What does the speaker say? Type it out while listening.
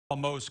While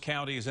most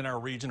counties in our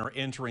region are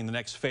entering the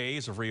next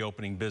phase of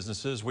reopening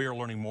businesses, we are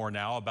learning more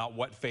now about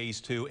what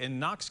phase 2 in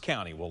Knox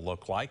County will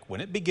look like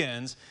when it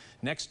begins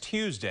next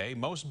Tuesday.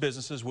 Most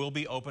businesses will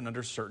be open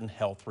under certain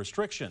health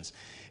restrictions.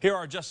 Here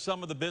are just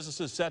some of the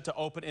businesses set to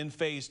open in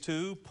phase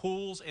 2: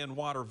 pools and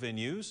water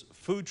venues,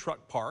 food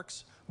truck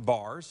parks,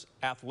 bars,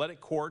 athletic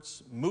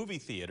courts, movie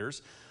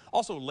theaters,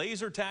 also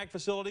laser tag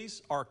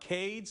facilities,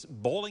 arcades,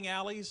 bowling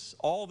alleys.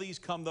 All these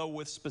come, though,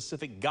 with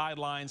specific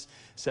guidelines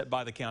set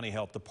by the county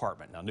health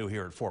department. Now, new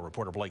here at 4,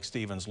 reporter Blake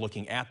Stevens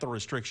looking at the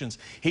restrictions.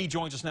 He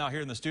joins us now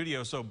here in the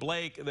studio. So,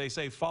 Blake, they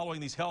say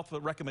following these health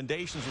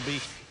recommendations will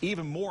be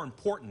even more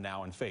important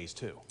now in phase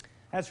 2.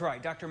 That's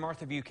right. Dr.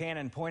 Martha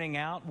Buchanan pointing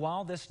out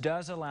while this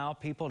does allow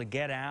people to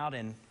get out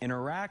and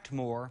interact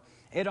more,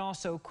 it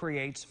also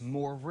creates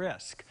more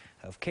risk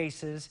of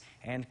cases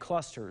and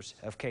clusters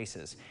of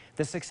cases.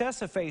 The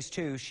success of phase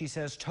 2, she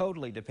says,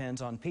 totally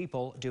depends on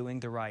people doing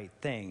the right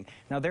thing.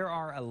 Now, there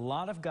are a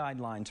lot of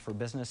guidelines for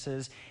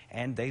businesses,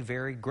 and they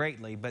vary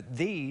greatly, but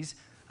these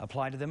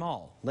apply to them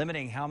all,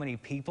 limiting how many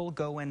people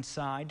go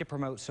inside to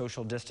promote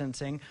social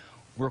distancing,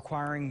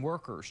 requiring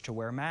workers to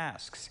wear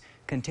masks,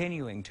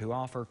 continuing to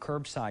offer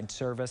curbside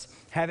service,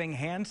 having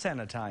hand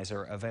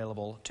sanitizer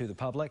available to the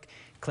public,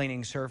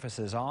 cleaning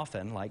surfaces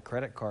often like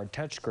credit card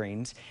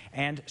touchscreens,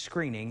 and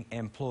screening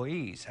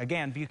employees.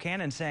 Again,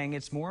 Buchanan saying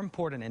it's more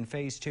important in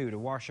phase 2 to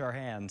wash our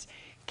hands,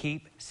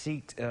 keep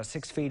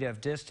 6 feet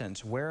of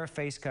distance, wear a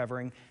face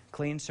covering,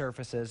 clean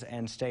surfaces,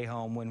 and stay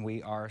home when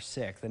we are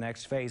sick. The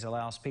next phase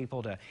allows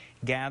people to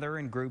gather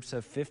in groups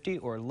of 50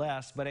 or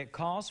less, but it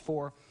calls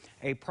for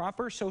a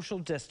proper social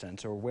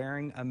distance or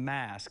wearing a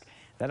mask.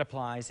 That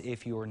applies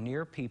if you're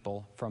near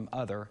people from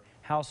other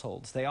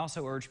households. They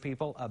also urge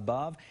people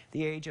above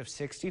the age of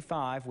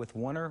 65 with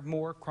one or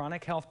more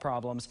chronic health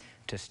problems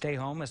to stay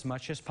home as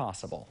much as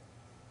possible.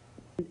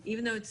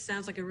 Even though it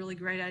sounds like a really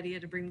great idea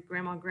to bring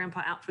grandma and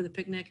grandpa out for the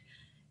picnic,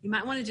 you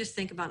might want to just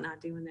think about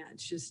not doing that.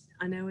 It's just,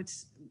 I know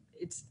it's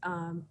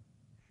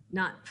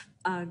not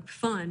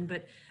fun,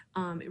 but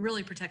it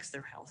really protects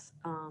their health.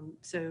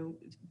 So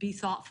be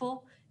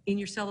thoughtful in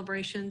your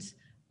celebrations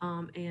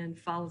and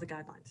follow the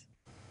guidelines.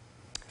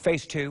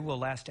 Phase 2 will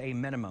last a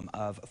minimum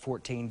of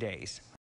 14 days.